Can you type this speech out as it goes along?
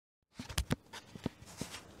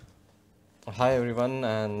Hi everyone,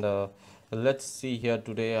 and let's see here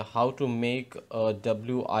today how to make a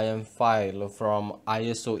WIM file from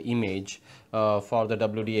ISO image for the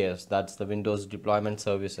WDS, that's the Windows Deployment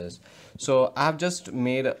Services. So I have just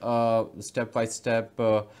made a step-by-step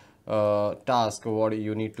task what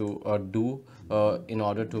you need to do in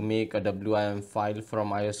order to make a WIM file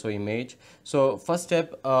from ISO image. So first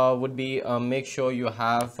step would be make sure you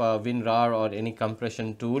have WinRAR or any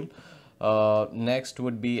compression tool. Next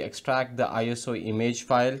would be extract the ISO image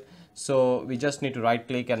file. So we just need to right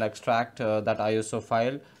click and extract that ISO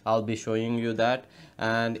file. I'll be showing you that.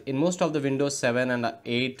 And in most of the Windows 7 and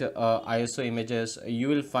 8 ISO images, you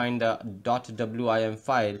will find a .wim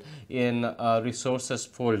file in resources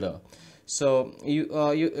folder. So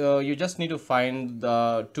you just need to find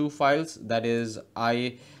the two files, that is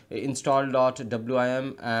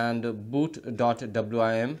install.wim and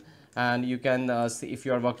boot.wim. And you can see, if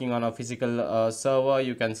you are working on a physical server,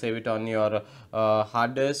 you can save it on your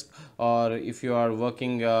hard disk, or if you are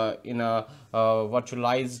working in a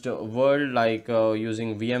virtualized world like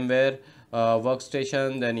using VMware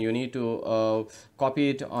workstation, then you need to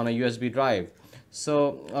copy it on a USB drive.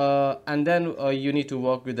 So and then you need to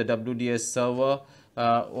work with the WDS server.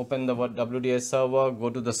 Open the WDS server, go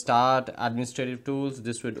to the start administrative tools.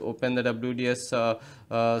 This would open the WDS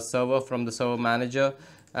server from the server manager,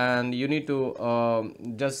 and you need to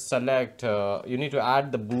just select you need to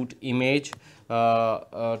add the boot image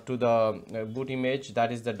to the boot image,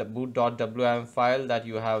 that is the boot.wim file that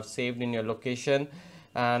you have saved in your location,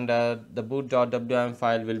 and the boot.wim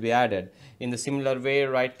file will be added. In the similar way,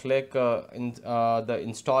 right click in the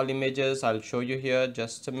install images. I'll show you here,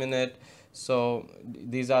 just a minute. So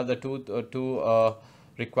these are the two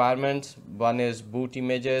requirements. One is boot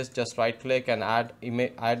images. Just right click and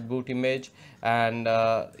add boot image, and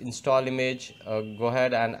install image. Go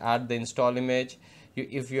ahead and add the install image.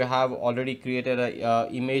 If you have already created a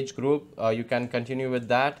image group, you can continue with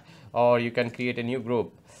that, or you can create a new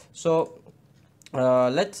group. So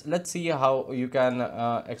let's see how you can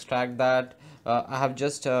extract that. I have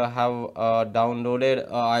just have downloaded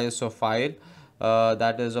a ISO file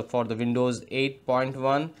that is for the Windows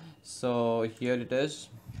 8.1. so here it is.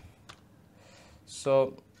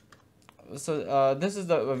 So this is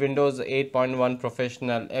the Windows 8.1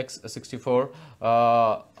 Professional x64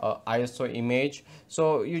 ISO image.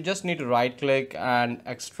 So you just need to right click and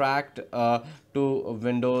extract to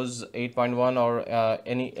Windows 8.1 or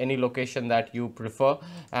any location that you prefer,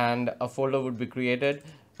 and a folder would be created,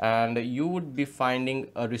 and you would be finding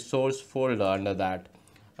a resource folder under that.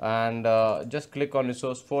 And just click on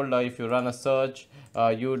resource folder. If you run a search,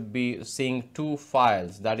 you would be seeing two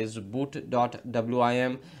files, that is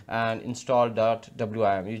boot.wim and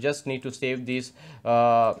install.wim. You just need to save these,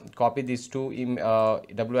 copy these two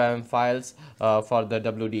WIM files for the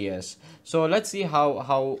WDS. So let's see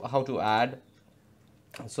how to add.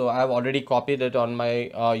 So I have already copied it on my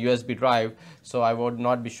USB drive, so I would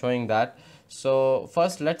not be showing that. So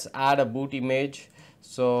first let's add a boot image.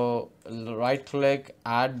 So right click,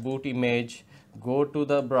 add boot image, go to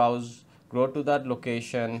the browse, go to that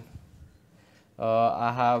location.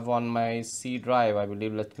 I have on my C drive, I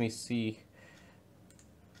believe. Let me see.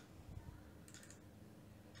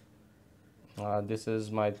 This is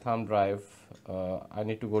my thumb drive. I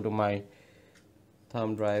need to go to my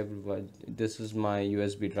thumb drive. This is my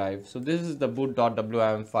USB drive. So this is the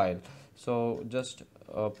boot.wim file. So just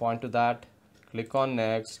point to that, click on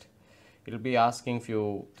next. It'll be asking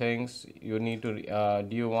few things. You need to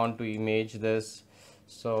do you want to image this?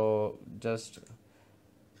 So just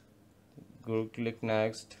go click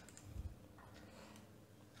next,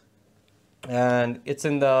 and it's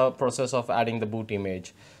in the process of adding the boot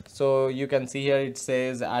image. So you can see here it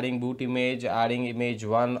says adding boot image, adding image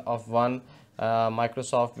 1 of 1,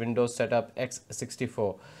 Microsoft Windows setup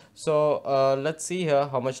x64. So let's see here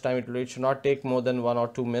how much time it should not take more than 1 or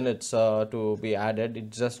 2 minutes to be added.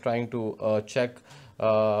 It's just trying to check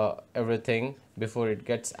everything before it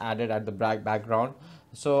gets added at the background.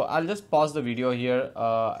 So I'll just pause the video here.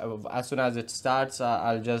 As soon as it starts,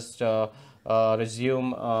 I'll just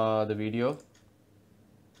resume the video.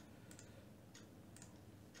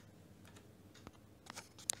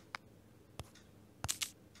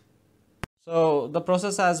 So the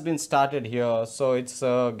process has been started here, so it's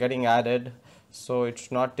getting added, so it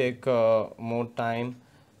should not take more time.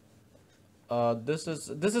 This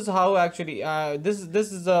is how actually this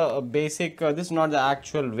is a basic, this is not the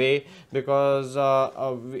actual way, because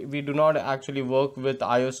we do not actually work with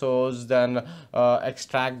ISOs, then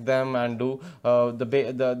extract them and do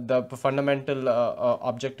the fundamental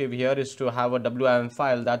objective here is to have a WIM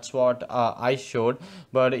file. That's what I showed.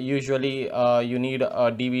 But usually you need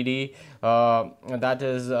a DVD, that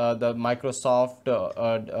is the Microsoft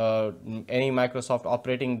any Microsoft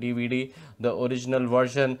operating DVD, the original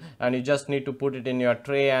version, and you just need to put it in your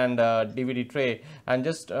tray and DVD tray, and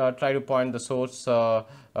just try to point the source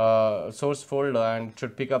folder, and it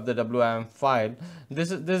should pick up the WIM file.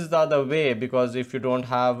 This is the other way, because if you don't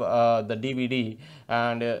have the DVD,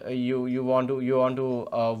 and you want to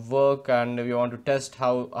work, and you want to test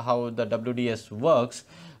how the WDS works,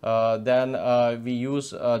 then we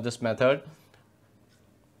use this method.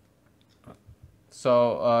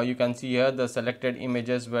 So you can see here the selected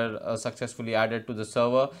images were successfully added to the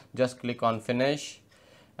server. Just click on finish,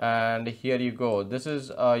 and here you go. This is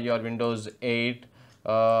your Windows 8.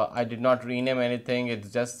 I did not rename anything,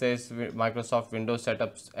 it just says Microsoft Windows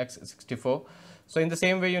Setup x64. So in the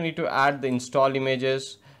same way, you need to add the install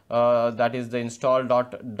images, that is the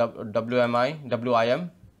install.wim.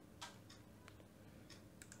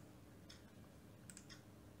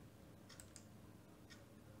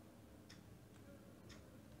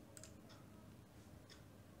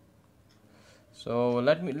 So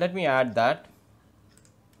let me add that.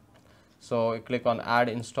 So click on add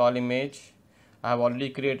install image. I have already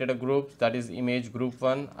created a group, that is image group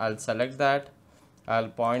 1. I'll select that. I'll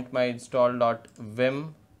point my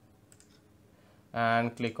install.vim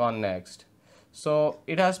and click on next. So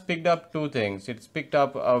it has picked up two things. It's picked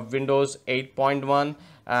up Windows 8.1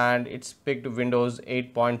 and it's picked Windows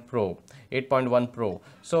 8.1 Pro.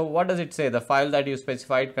 So what does it say? The file that you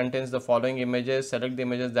specified contains the following images. Select the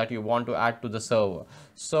images that you want to add to the server.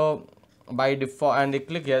 So by default, and they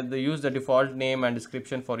click here, they use the default name and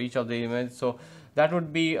description for each of the images. So that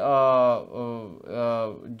would be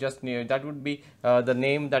just near, that would be the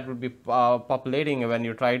name that would be populating when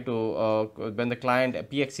you try to when the client, a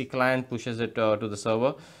PXE client, pushes it to the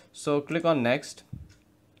server. So click on next.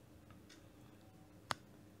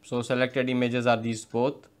 So selected images are these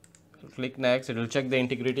both. Click next. It will check the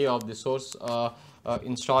integrity of the source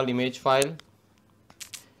install image file.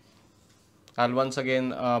 I'll once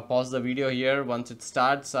again pause the video here. Once it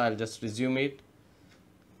starts, I'll just resume it.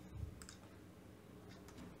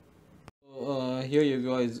 Here you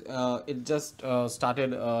go. It just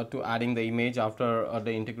started to adding the image after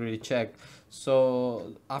the integrity check.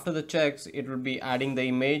 So after the checks, it will be adding the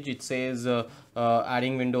image. It says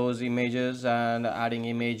adding Windows images and adding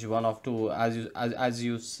image 1 of 2. As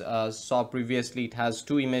you saw previously, it has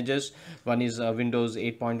two images. One is Windows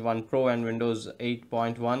 8.1 Pro and Windows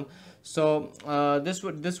 8.1. So this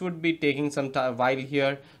would be taking some while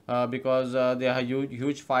here, because they are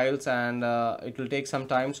huge files, and it will take some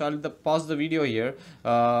time. So I'll pause the video here,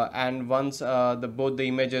 and once both the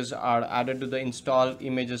images are added to the install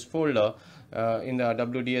images folder in the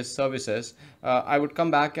WDS services, I would come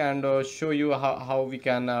back and show you how we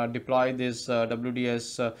can deploy this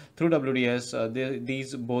WDS through WDS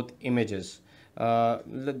these both images.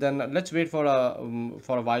 Then let's wait for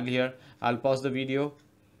a while here. I'll pause the video.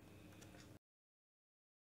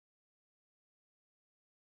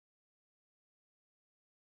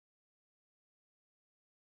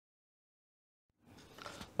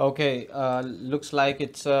 Okay, looks like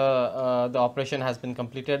it's the operation has been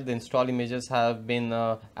completed. The install images have been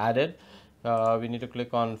added. We need to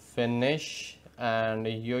click on finish, and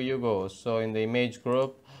here you go. So in the image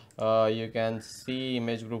group, you can see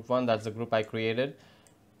image group 1. That's the group I created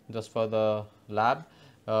just for the lab.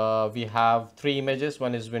 We have three images.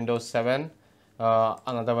 One is Windows 7,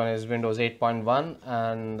 another one is Windows 8.1,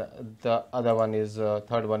 and the other one is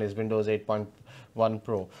third one is Windows 8.1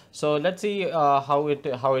 Pro. So let's see how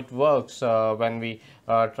it works when we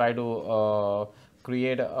try to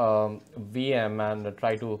create a VM and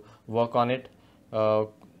try to work on it.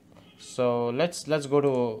 So let's go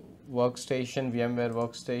to workstation, VMware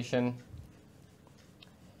workstation.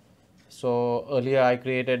 So earlier I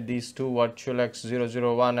created these two, VirtualX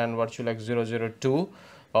 001 and VirtualX 002,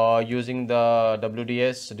 using the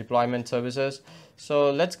WDS deployment services.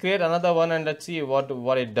 So let's create another one and let's see what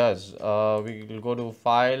it does. We will go to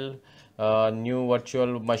File, New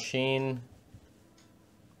Virtual Machine,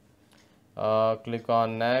 click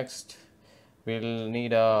on Next. We'll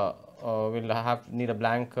need a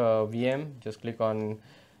blank VM. Just click on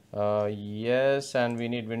yes, and we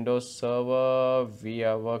need Windows Server. We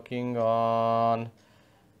are working on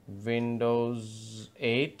Windows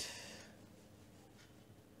 8.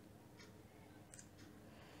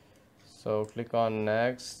 So click on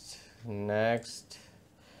next, next,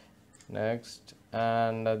 next,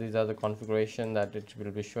 and these are the configuration that it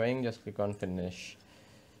will be showing. Just click on finish.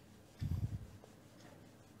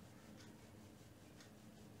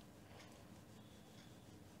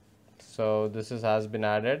 So this has been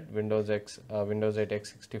added, Windows 8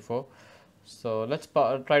 x64. So let's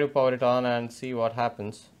try to power it on and see what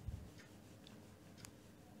happens.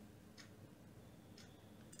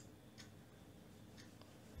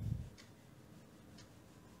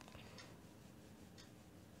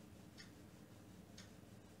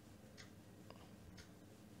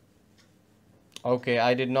 Okay,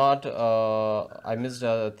 I did not, I missed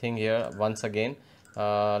a thing here once again.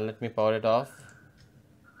 Let me power it off.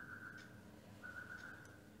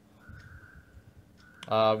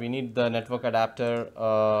 We need the network adapter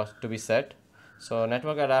to be set. So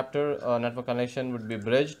network adapter, network connection would be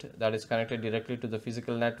bridged, that is connected directly to the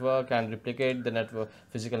physical network and replicate the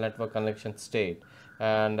physical network connection state,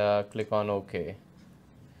 and click on OK.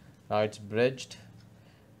 Now it's bridged.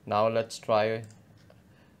 Now let's try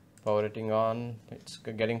powering on. It's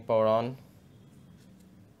getting power on.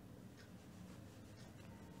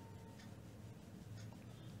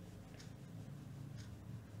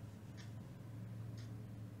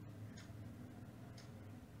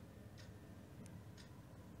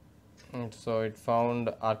 So it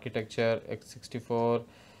found architecture x64.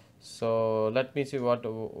 So let me see what,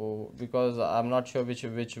 because I'm not sure which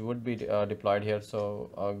would be deployed here.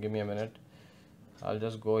 So give me a minute. I'll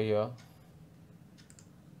just go here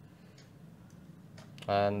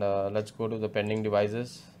and let's go to the pending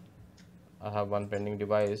devices. I have one pending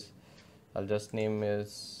device. I'll just name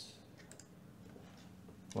is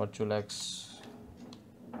VirtualX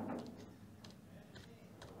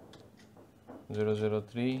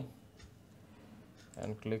 003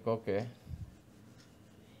 and click OK.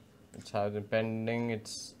 It's has been pending. It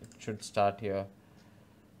should start here.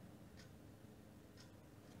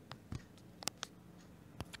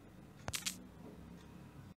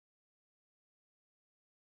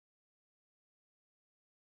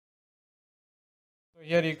 So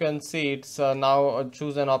here you can see it's now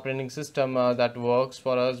choose an operating system that works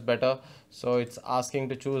for us better. So it's asking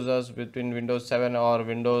to choose us between Windows 7 or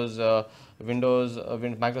Microsoft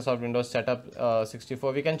Windows Setup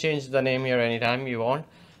 64. We can change the name here anytime you want.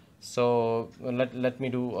 So let me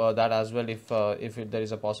do that as well if there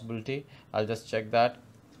is a possibility. I'll just check that.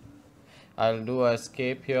 I'll do a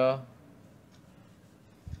escape here.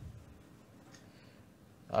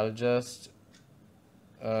 I'll just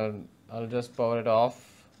power it off.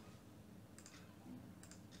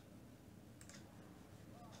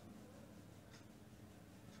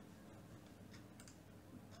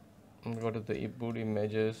 And go to the boot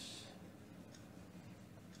images.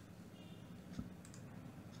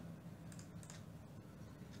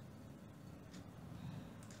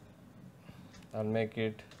 I'll make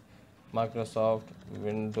it Microsoft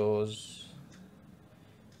Windows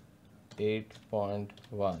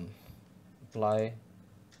 8.1. Apply.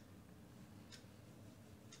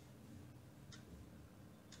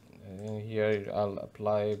 Here I'll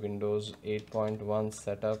apply Windows 8.1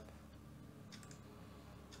 setup.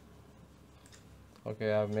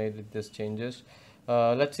 Okay, I've made these changes.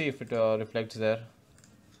 Let's see if it reflects there.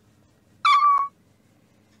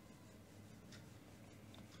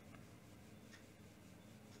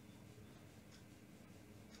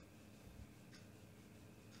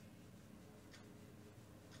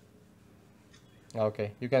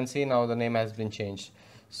 Okay, you can see now the name has been changed.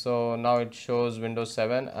 So now it shows Windows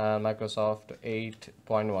 7 and Microsoft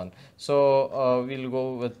 8.1. So we'll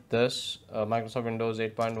go with this Microsoft Windows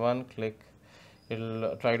 8.1. Click.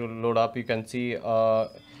 It'll try to load up. You can see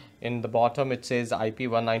in the bottom it says IP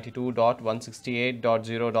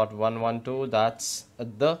 192.168.0.112. That's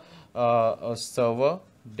the server,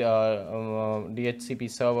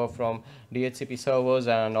 DHCP server. From DHCP servers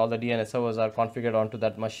and all the DNS servers are configured onto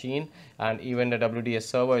that machine, and even the WDS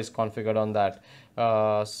server is configured on that.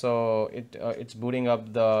 So it's booting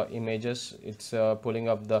up the images. It's pulling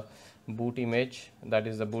up the boot image, that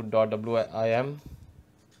is the boot.wim.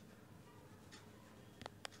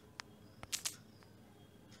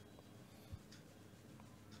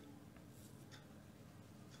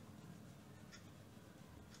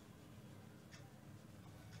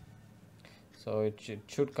 So it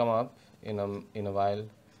should come up in a while.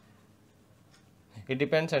 It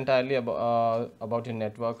depends entirely about your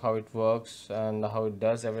network, how it works and how it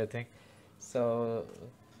does everything. So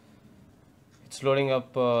it's loading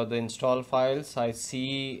up the install files. I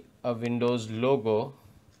see a Windows logo.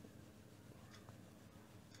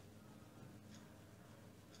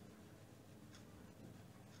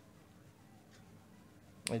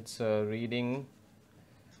 it's reading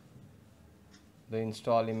the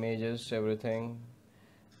install images, everything.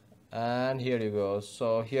 And here you go.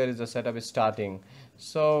 So here is the setup is starting.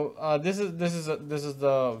 So this is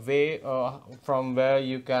the way from where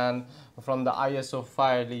you can, from the ISO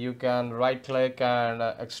file, you can right click and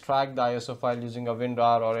extract the ISO file using a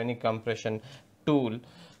WinRAR or any compression tool,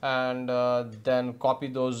 and then copy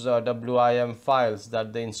those WIM files,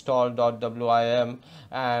 that the install.wim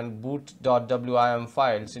and boot.wim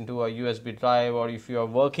files, into a USB drive. Or if you are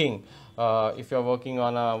working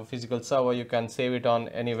on a physical server, you can save it on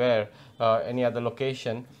anywhere, any other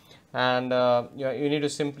location. And you need to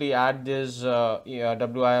simply add these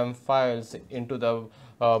WIM files into the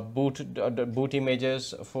boot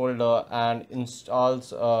images folder, and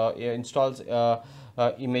installs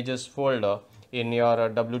images folder in your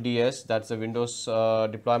WDS, that's the Windows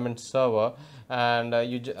deployment server. And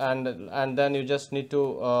and then you just need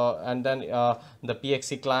to and then the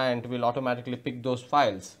PXE client will automatically pick those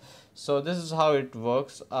files. So this is how it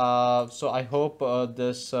works. So I hope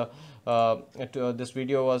this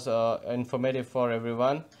video was informative for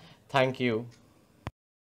everyone. Thank you.